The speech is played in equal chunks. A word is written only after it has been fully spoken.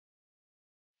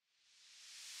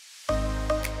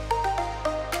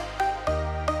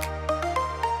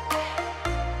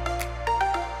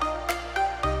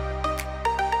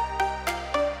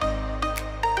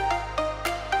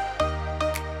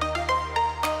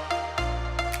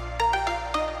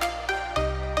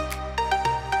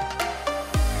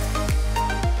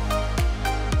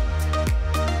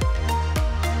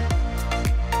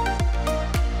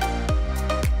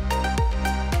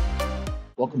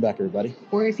welcome back, everybody.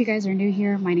 Or if you guys are new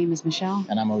here, my name is Michelle.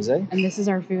 And I'm Jose. And this is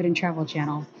our food and travel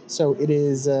channel. So it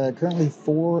is currently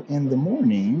 4 in the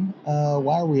morning.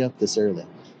 Why are we up this early?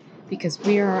 Because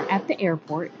we are at the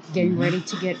airport getting ready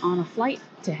to get on a flight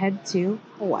to head to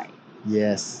Hawaii.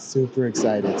 Yes, super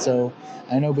excited. So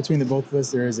I know between the both of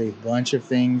us, there is a bunch of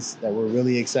things that we're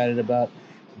really excited about.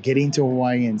 Getting to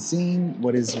Hawaii and seeing,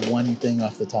 what is one thing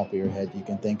off the top of your head you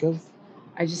can think of?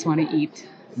 I just want to eat.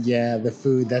 Yeah, the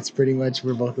food. That's pretty much,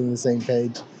 we're both on the same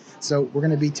page. So we're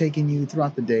going to be taking you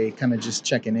throughout the day, kind of just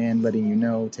checking in, letting you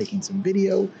know, taking some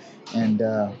video, and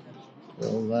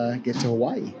we'll get to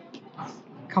Hawaii.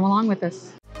 Come along with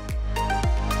us.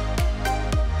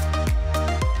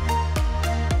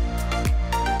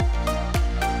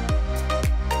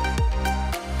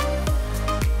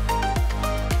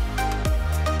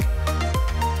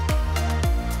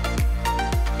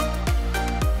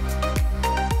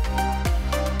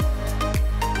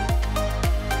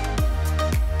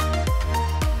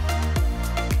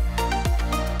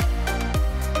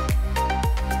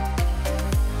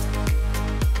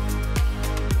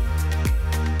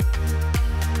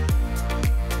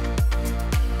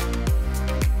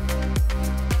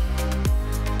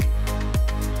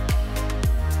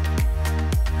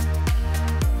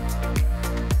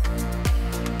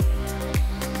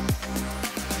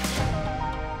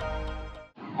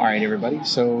 All right, everybody.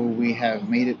 So we have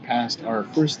made it past our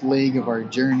first leg of our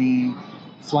journey.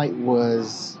 Flight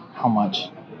was how much?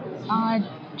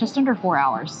 Just under 4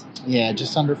 hours. Yeah,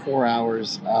 just under 4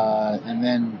 hours. And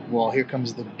then, well, here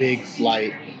comes the big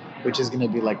flight, which is going to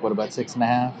be like, what, about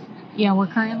 6.5? Yeah, we're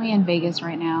currently in Vegas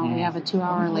right now. We have a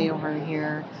 2-hour layover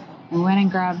here. We went and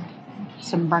grabbed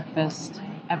some breakfast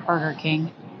at Burger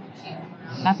King.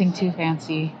 Nothing too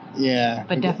fancy. Yeah.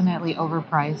 But definitely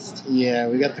overpriced. Yeah,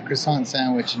 we got the croissant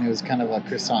sandwich, and it was kind of a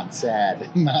croissant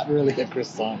sad. Not really a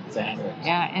croissant sandwich.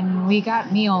 Yeah, and we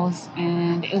got meals,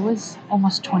 and it was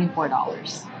almost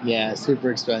 $24. Yeah,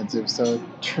 super expensive. So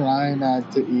try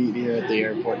not to eat here at the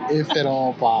airport, if at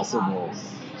all possible.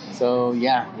 So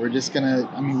yeah, we're just gonna,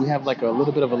 we have like a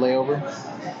little bit of a layover.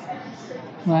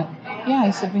 What? Yeah,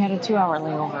 I said we had a 2-hour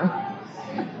layover.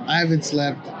 I haven't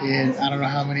slept in I don't know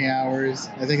how many hours.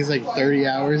 I think it's like 30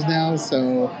 hours now,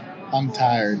 so I'm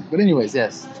tired. But anyways,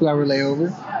 yes, 2-hour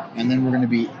layover, and then we're going to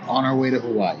be on our way to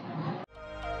Hawaii.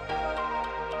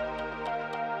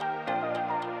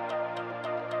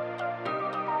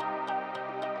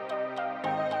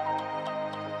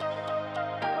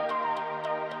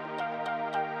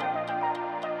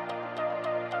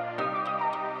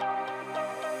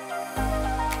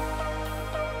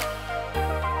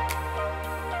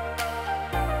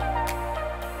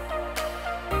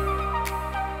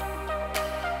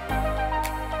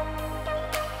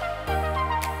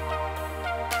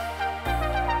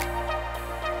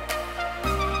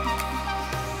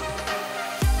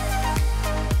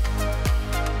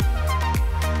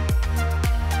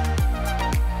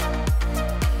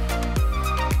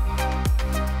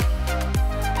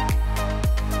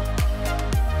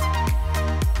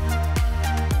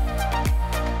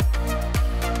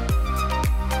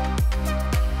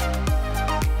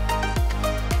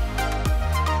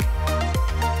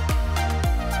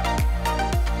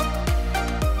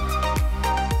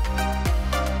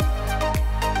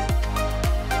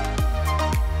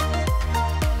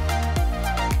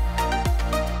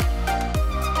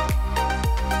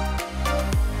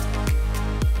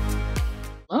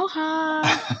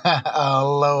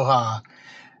 Aloha.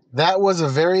 That was a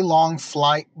very long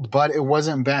flight, but it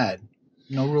wasn't bad.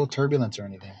 No real turbulence or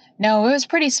anything. No, it was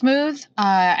pretty smooth.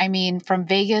 From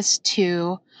Vegas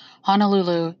to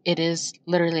Honolulu, it is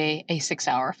literally a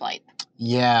 6-hour flight.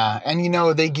 Yeah,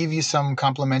 and they give you some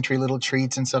complimentary little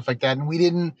treats and stuff like that. And we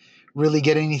didn't really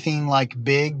get anything like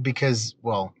big because,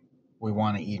 well, we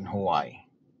want to eat in Hawaii.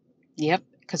 Yep,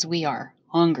 because we are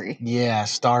hungry. Yeah,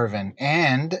 starving.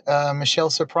 And Michelle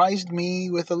surprised me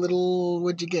with a little,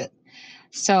 what'd you get?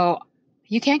 So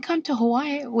you can't come to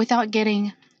Hawaii without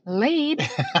getting laid.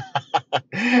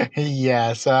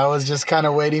 Yeah, so I was just kind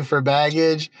of waiting for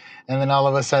baggage. And then all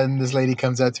of a sudden this lady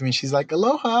comes up to me. She's like,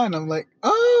 aloha. And I'm like,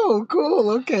 oh, cool.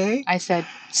 Okay. I said,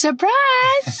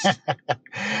 surprise.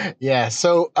 Yeah,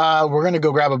 so we're going to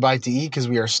go grab a bite to eat because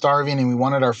we are starving and we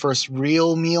wanted our first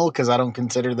real meal because I don't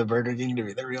consider the Burger King to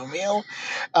be the real meal.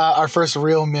 Our first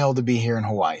real meal to be here in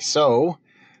Hawaii. So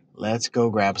let's go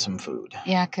grab some food.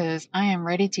 Yeah, because I am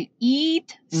ready to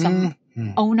eat some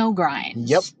Ono grinds.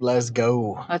 Yep, let's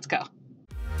go. Let's go.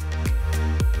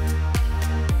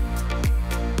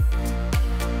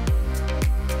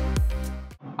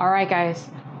 All right, guys.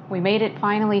 We made it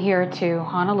finally here to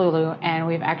Honolulu, and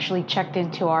we've actually checked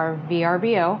into our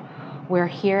VRBO. We're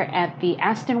here at the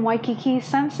Aston Waikiki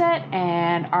Sunset,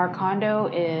 and our condo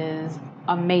is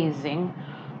amazing.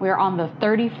 We're on the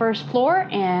 31st floor,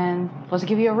 and let's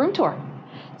give you a room tour.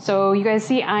 So you guys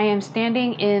see I am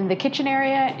standing in the kitchen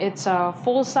area. It's a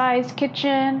full-size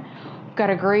kitchen. Got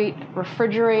a great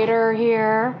refrigerator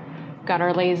here. Got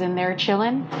our Lays in there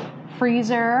chilling.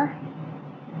 Freezer.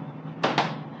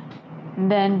 And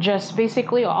then just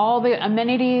basically all the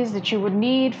amenities that you would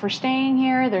need for staying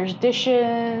here. There's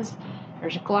dishes,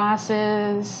 there's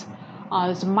glasses,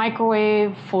 there's a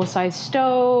microwave, full-size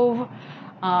stove.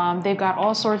 They've got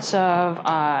all sorts of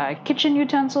kitchen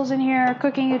utensils in here,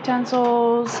 cooking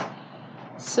utensils,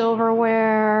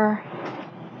 silverware,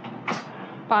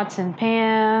 pots and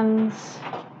pans.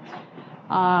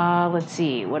 Let's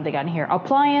see, what do they got in here?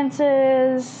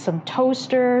 Appliances, some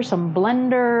toasters, some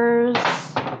blenders,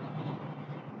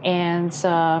 and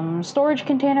some storage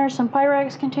containers, some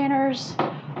Pyrex containers.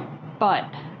 But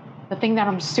the thing that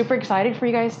I'm super excited for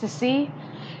you guys to see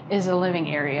is the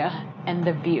living area and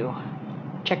the view.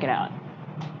 Check it out.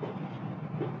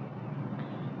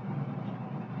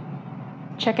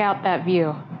 Check out that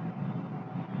view.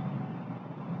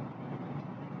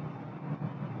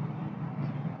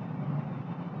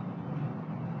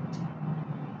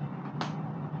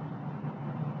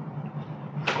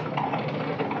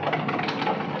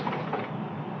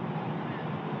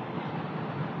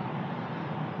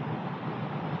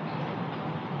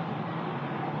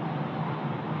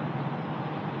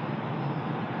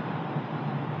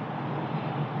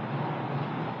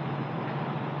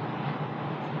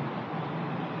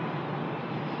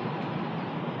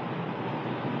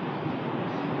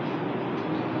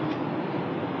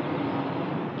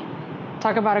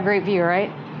 Talk about a great view,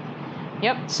 right?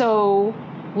 Yep, so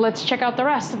let's check out the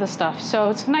rest of the stuff.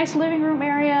 So it's a nice living room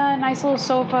area, nice little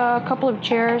sofa, a couple of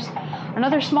chairs,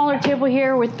 another smaller table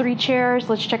here with 3 chairs.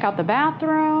 Let's check out the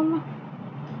bathroom.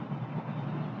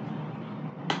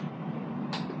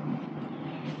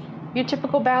 Your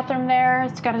typical bathroom there.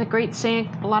 It's got a great sink,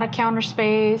 a lot of counter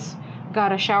space,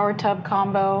 got a shower tub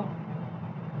combo.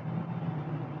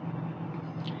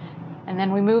 And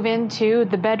then we move into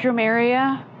the bedroom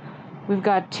area. We've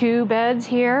got 2 beds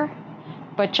here,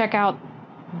 but check out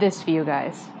this view,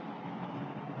 guys.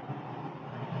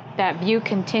 That view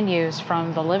continues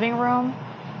from the living room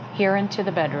here into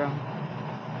the bedroom.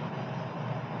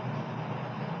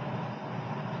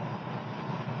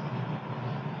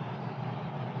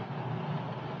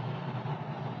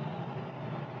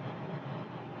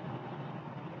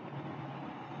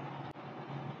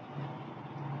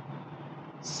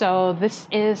 So this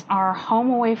is our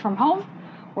home away from home.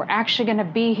 We're actually going to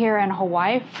be here in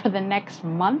Hawaii for the next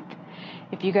month,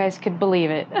 if you guys could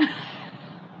believe it.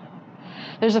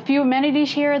 There's a few amenities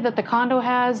here that the condo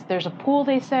has. There's a pool,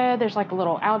 they said. There's like a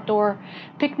little outdoor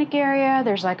picnic area.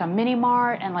 There's like a mini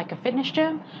mart and like a fitness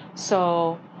gym.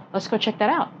 So let's go check that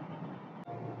out.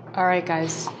 All right,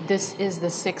 guys, this is the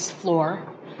 6th floor.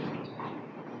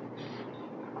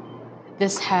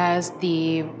 This has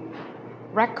the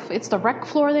it's the rec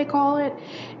floor, they call it.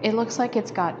 It looks like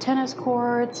it's got tennis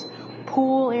courts,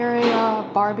 pool area,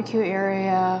 barbecue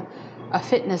area, a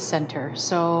fitness center.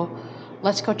 So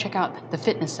let's go check out the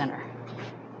fitness center.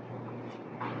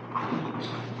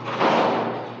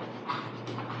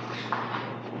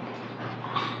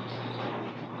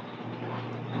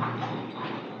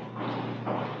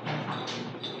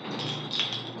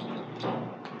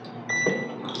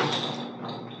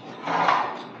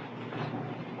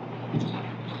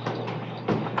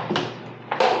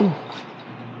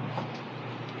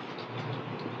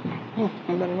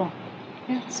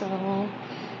 Yeah, so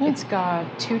it's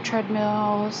got 2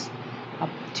 treadmills,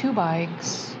 2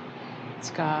 bikes. It's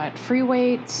got free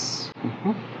weights.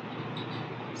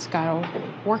 It's got a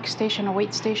workstation, a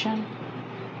weight station.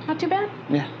 Not too bad.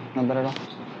 Yeah, not bad at all.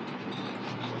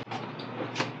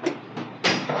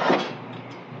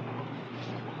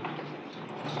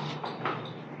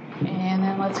 And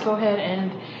then let's go ahead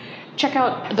and check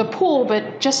out the pool.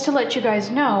 But just to let you guys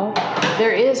know,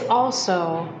 there is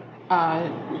also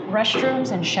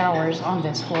restrooms and showers on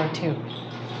this floor too.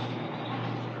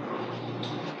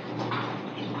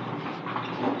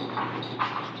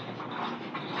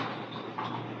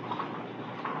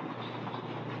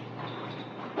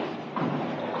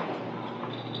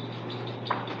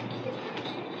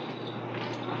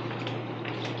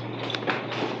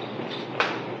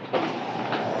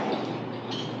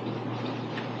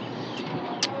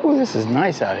 Oh, this is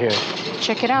nice out here.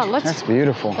 Check it out. That's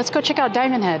beautiful. Let's go check out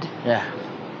Diamond Head. Yeah.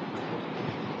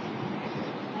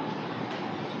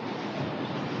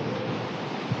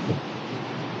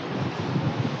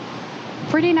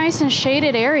 Pretty nice and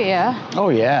shaded area. Oh,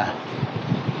 yeah.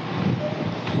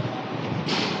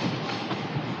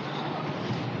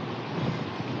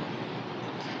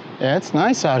 Yeah, it's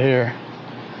nice out here,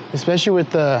 especially with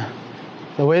the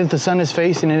way that the sun is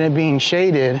facing and it being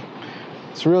shaded.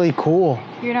 It's really cool.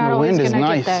 You're not the always wind is gonna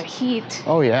nice. get that heat.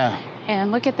 Oh yeah.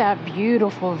 And look at that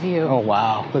beautiful view. Oh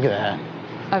wow, look at that.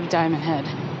 Of Diamond Head.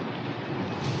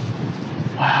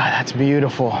 Wow, that's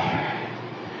beautiful.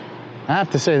 I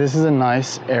have to say, this is a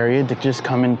nice area to just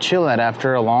come and chill at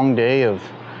after a long day of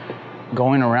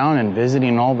going around and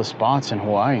visiting all the spots in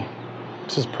Hawaii.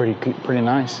 This is pretty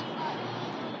nice.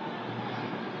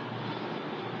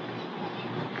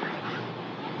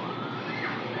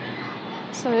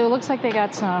 So it looks like they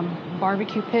got some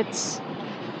barbecue pits,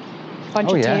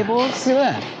 bunch of yeah. tables Look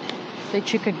at that.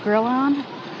 that you could grill on.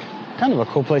 Kind of a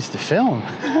cool place to film.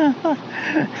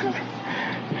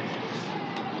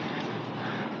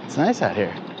 It's nice out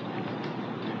here.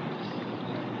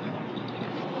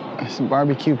 There's some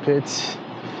barbecue pits.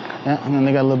 Yeah, and then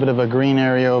they got a little bit of a green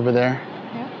area over there.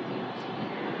 Yep.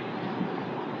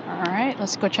 All right,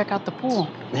 let's go check out the pool.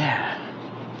 Yeah.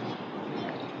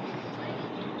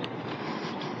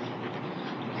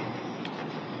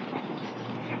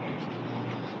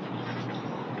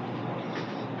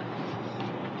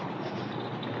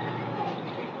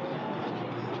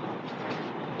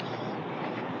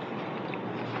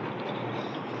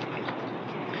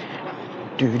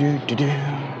 Do-do-do-do.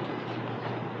 Now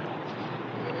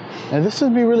this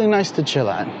would be really nice to chill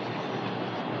at.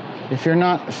 If you're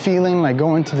not feeling like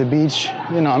going to the beach,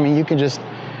 you know, I mean, you can just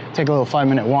take a little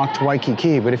 5-minute walk to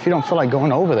Waikiki, but if you don't feel like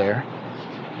going over there,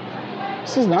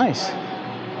 this is nice.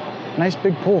 Nice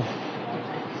big pool.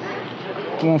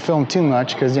 I won't film too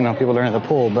much because, you know, people are in the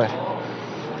pool, but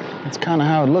that's kind of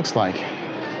how it looks like.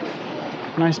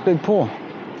 Nice big pool.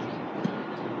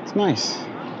 It's nice.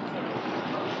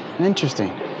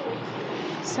 Interesting.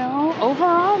 So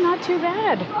overall, not too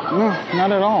bad. No,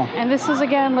 not at all. And this is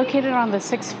again located on the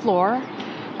 6th floor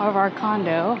of our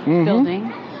condo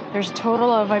building. There's a total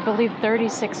of, I believe,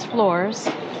 36 floors.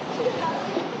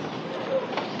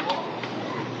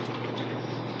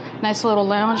 Nice little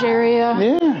lounge area.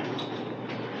 Yeah.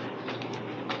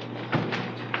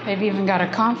 They've even got a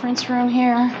conference room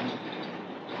here.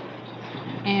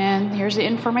 And here's the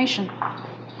information.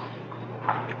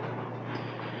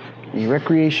 The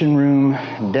recreation room,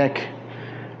 deck,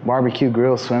 barbecue,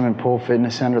 grill, swimming pool,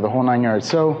 fitness center, the whole 9 yards.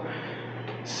 So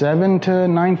 7 to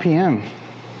 9 p.m.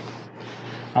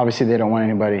 Obviously they don't want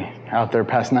anybody out there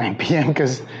past 9 p.m.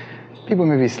 because people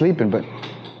may be sleeping, but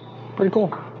pretty cool.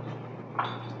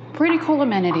 Pretty cool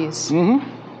amenities. I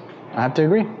have to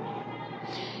agree.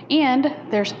 And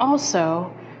there's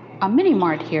also a mini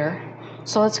mart here.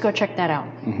 So let's go check that out.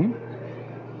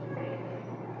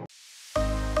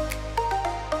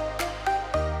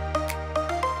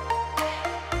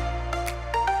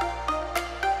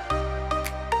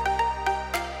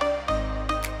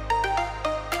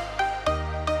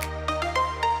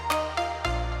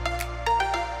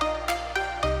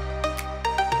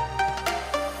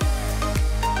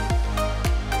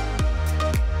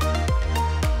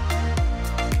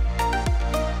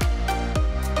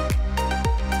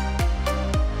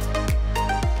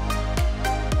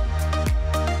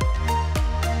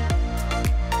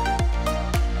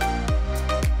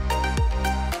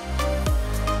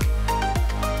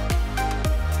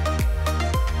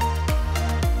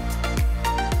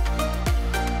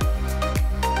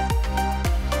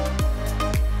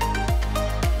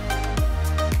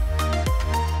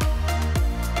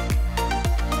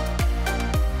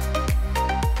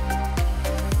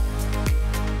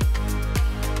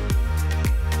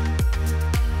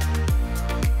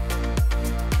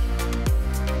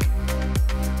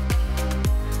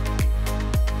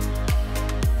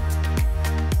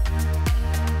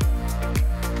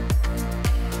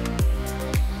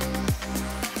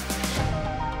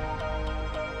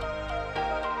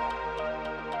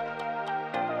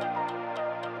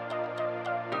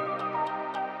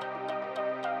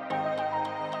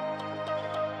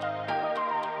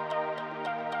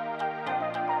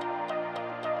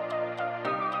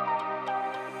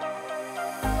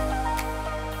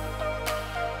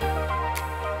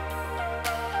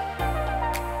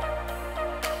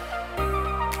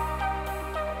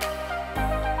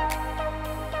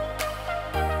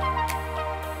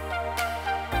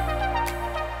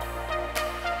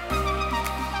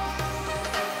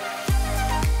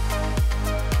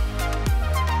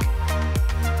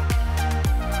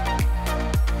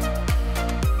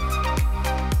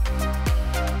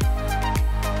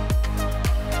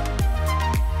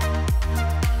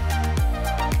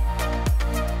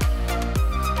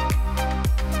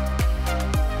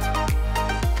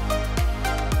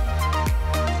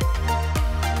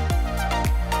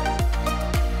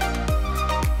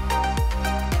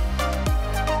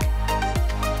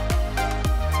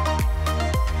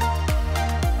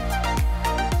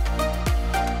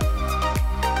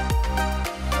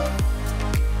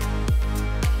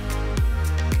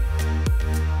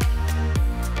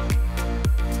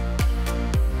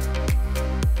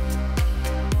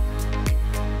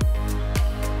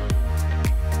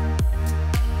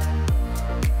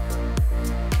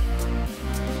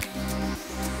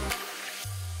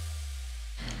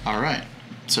 All right.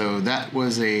 So that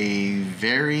was a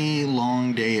very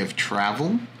long day of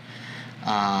travel,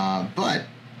 but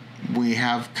we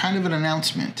have kind of an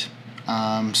announcement.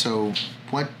 So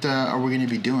what are we going to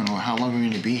be doing? Or how long are we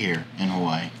going to be here in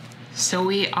Hawaii? So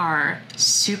we are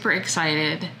super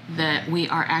excited that we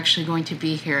are actually going to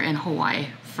be here in Hawaii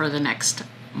for the next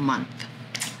month.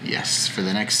 Yes, for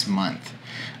the next month.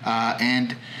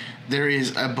 And there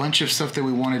is a bunch of stuff that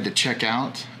we wanted to check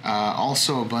out.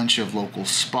 Also a bunch of local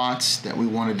spots that we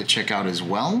wanted to check out as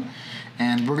well.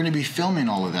 And we're going to be filming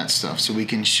all of that stuff so we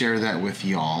can share that with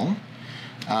y'all.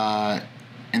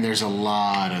 And there's a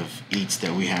lot of eats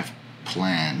that we have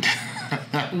planned.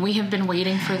 We have been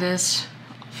waiting for this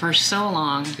for so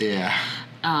long. Yeah.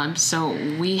 So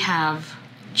we have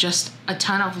just a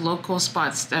ton of local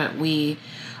spots that we,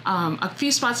 a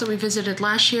few spots that we visited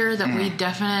last year that we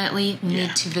definitely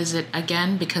need to visit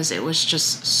again because it was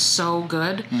just so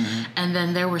good. And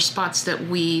then there were spots that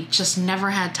we just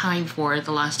never had time for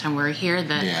the last time we were here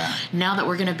that now that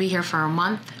we're going to be here for a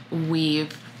month, we're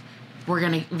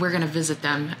gonna visit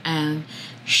them and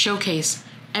showcase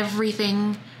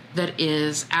everything that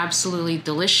is absolutely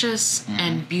delicious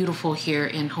and beautiful here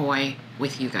in Hawaii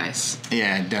with you guys.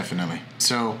 Yeah, definitely.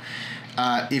 So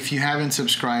if you haven't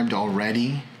subscribed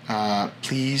already,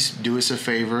 please do us a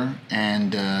favor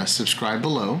and subscribe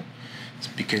below. It's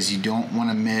because you don't want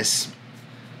to miss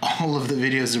all of the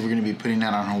videos that we're going to be putting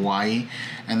out on Hawaii.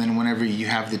 And then whenever you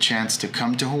have the chance to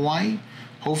come to Hawaii,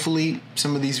 hopefully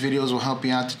some of these videos will help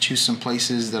you out to choose some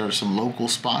places that are some local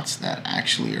spots that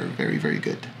actually are very, very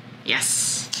good.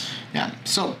 Yes. Yeah,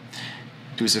 so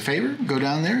do us a favor, go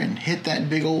down there and hit that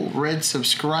big old red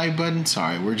subscribe button.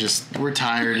 Sorry, we're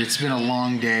tired. It's been a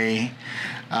long day.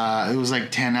 It was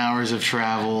like 10 hours of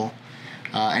travel.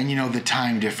 And you know, the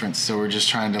time difference, so we're just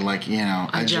trying to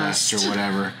adjust or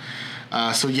whatever.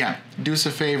 So yeah, do us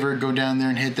a favor, go down there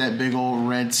and hit that big old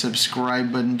red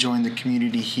subscribe button, join the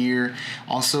community here.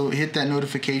 Also hit that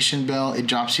notification bell. It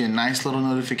drops you a nice little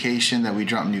notification that we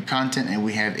drop new content, and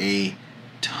we have a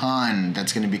ton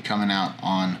that's going to be coming out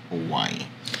on Hawaii.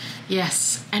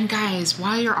 Yes, and guys,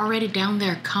 while you're already down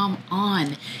there, come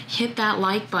on, hit that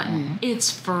like button. It's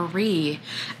free.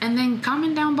 And then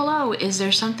comment down below, is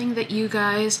there something that you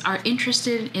guys are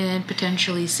interested in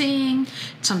potentially seeing,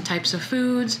 some types of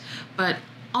foods, but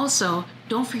also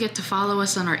don't forget to follow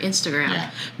us on our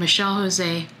Instagram, Michelle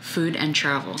Jose Food and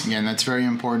Travel. Yeah, and that's very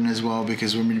important as well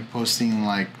because we're going to be posting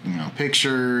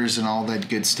pictures and all that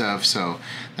good stuff, so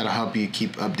that'll help you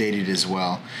keep updated as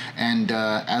well. And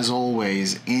as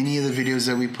always, any of the videos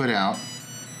that we put out,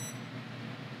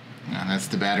 that's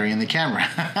the battery in the camera.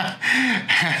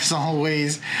 As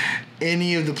always,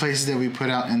 any of the places that we put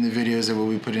out in the videos that we'll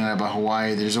be putting out about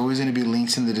Hawaii, there's always going to be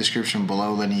links in the description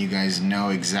below letting you guys know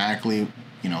exactly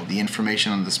the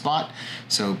information on the spot.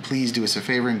 So please do us a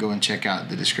favor and go and check out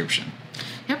the description.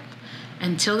 Yep.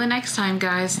 Until the next time,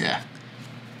 guys. Yeah.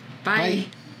 Bye. Bye.